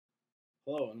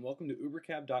Hello and welcome to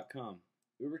UberCab.com.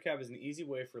 UberCab is an easy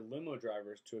way for limo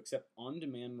drivers to accept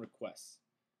on-demand requests.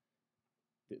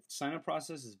 The sign-up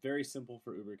process is very simple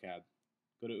for UberCab.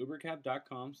 Go to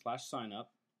UberCab.com/signup,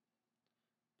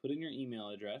 put in your email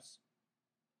address,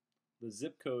 the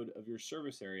zip code of your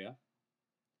service area,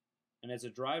 and as a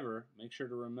driver, make sure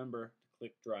to remember to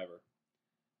click Driver.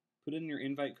 Put in your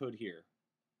invite code here.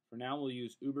 For now, we'll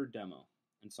use Uber Demo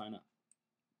and sign up.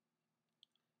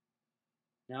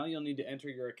 Now you'll need to enter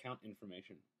your account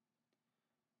information.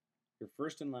 Your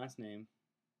first and last name,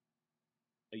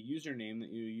 a username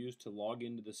that you use to log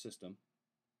into the system,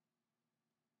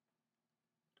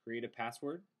 create a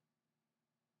password,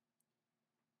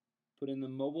 put in the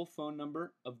mobile phone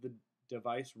number of the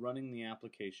device running the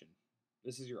application.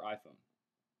 This is your iPhone.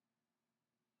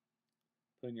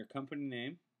 Put in your company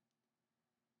name,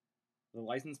 the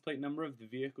license plate number of the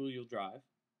vehicle you'll drive,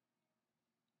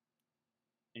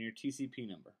 and your TCP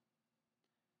number.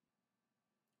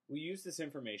 We use this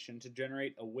information to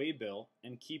generate a waybill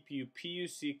and keep you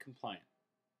PUC compliant.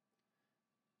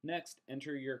 Next,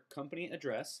 enter your company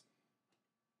address,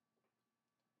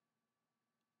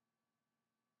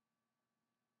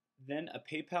 then a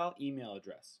PayPal email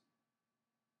address.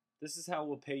 This is how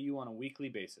we'll pay you on a weekly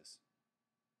basis.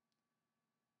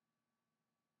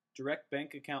 Direct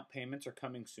bank account payments are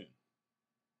coming soon.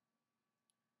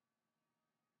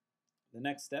 The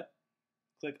next step,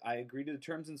 click I agree to the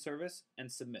terms and service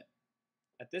and submit.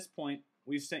 At this point,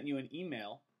 we've sent you an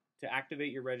email to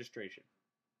activate your registration.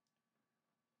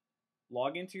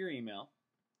 Log into your email,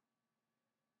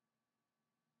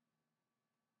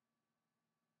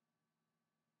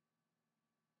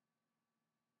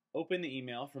 open the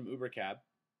email from UberCab,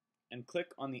 and click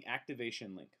on the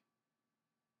activation link.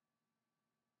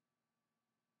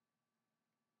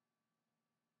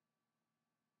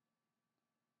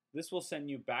 This will send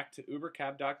you back to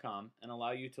UberCab.com and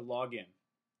allow you to log in.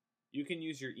 You can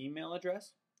use your email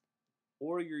address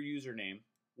or your username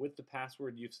with the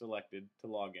password you've selected to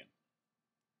log in.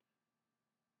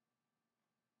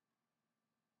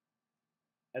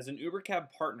 As an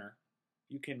UberCab partner,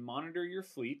 you can monitor your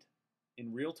fleet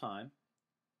in real time,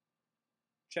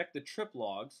 check the trip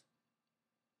logs,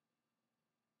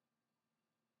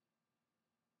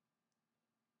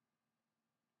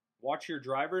 watch your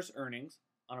driver's earnings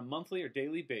on a monthly or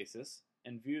daily basis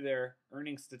and view their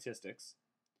earning statistics,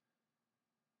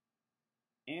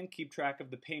 and keep track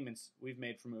of the payments we've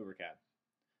made from UberCab.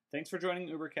 Thanks for joining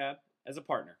UberCab as a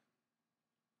partner.